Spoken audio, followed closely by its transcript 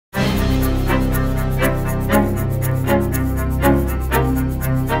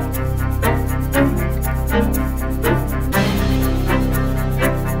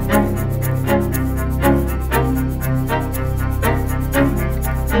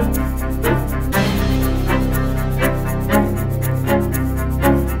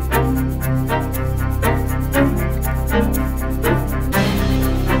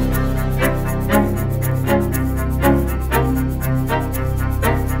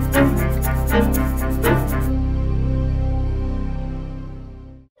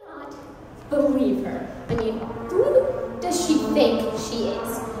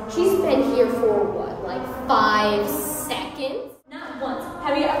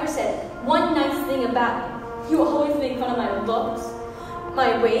ever said one nice thing about me. You always make fun of my looks,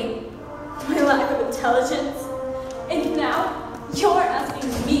 my weight, my lack of intelligence, and now you're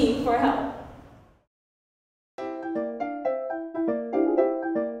asking me for help.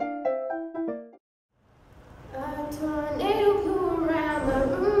 A tornado blew around my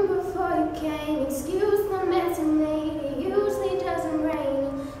room before you came. Excuse the mess I made, it usually doesn't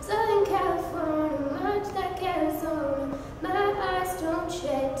rain. Southern California, much like Arizona. My eyes don't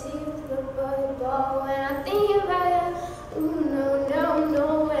shed tears, but ball when I think about you. Ooh, no, no, no,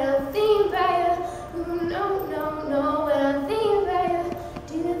 when I think about you. Ooh, no, no, no, when I think about you.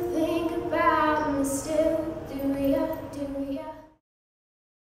 Do you think about me still? Do ya, do ya?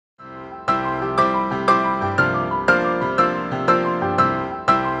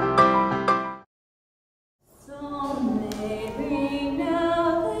 So maybe now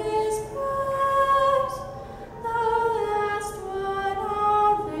this was the last one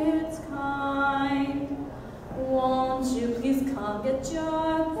of its kind. Won't you please come get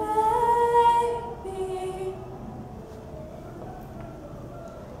your baby?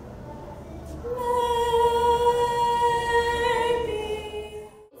 Maybe.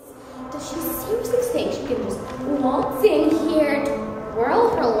 Does she seriously think she can just waltz in here, twirl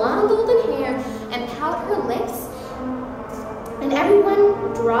her long golden hair, and pout her lips, and everyone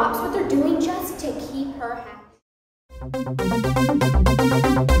drops what they're doing just to keep her happy?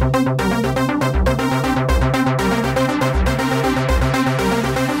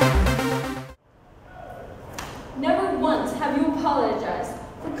 Never once have you apologized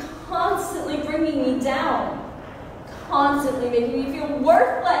for constantly bringing me down, constantly making me feel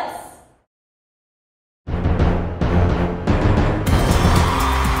worthless.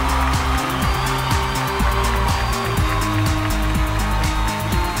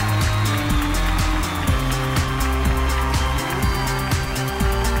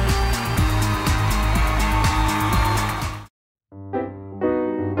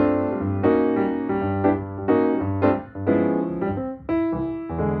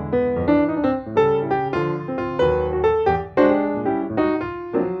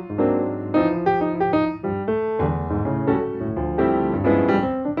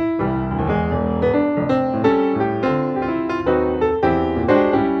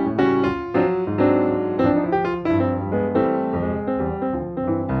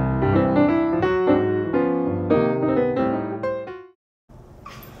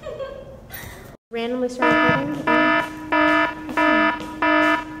 Randomly start recording.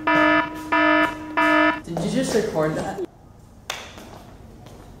 Did you just record that?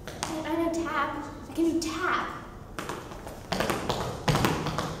 I know tap. I can do tap.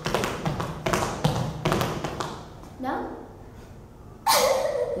 No?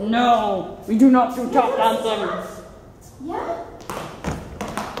 No, we do not do tap dancing. Yeah?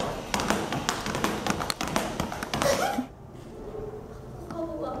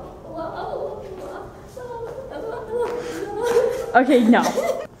 Okay, no.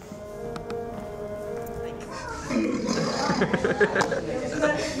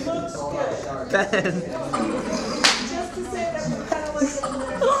 Ben.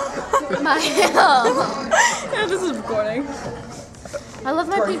 My Yeah, this is recording. I love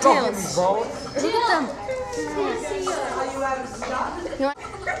my pigtails. Look at them.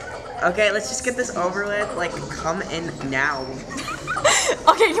 Okay, let's just get this over with. Like, come in now.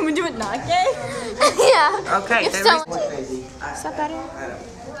 Okay, can we do it not gay? Yeah. Okay, If then so, we... is that better?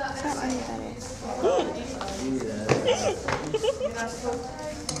 Is that any better?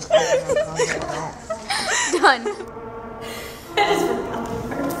 Done. It is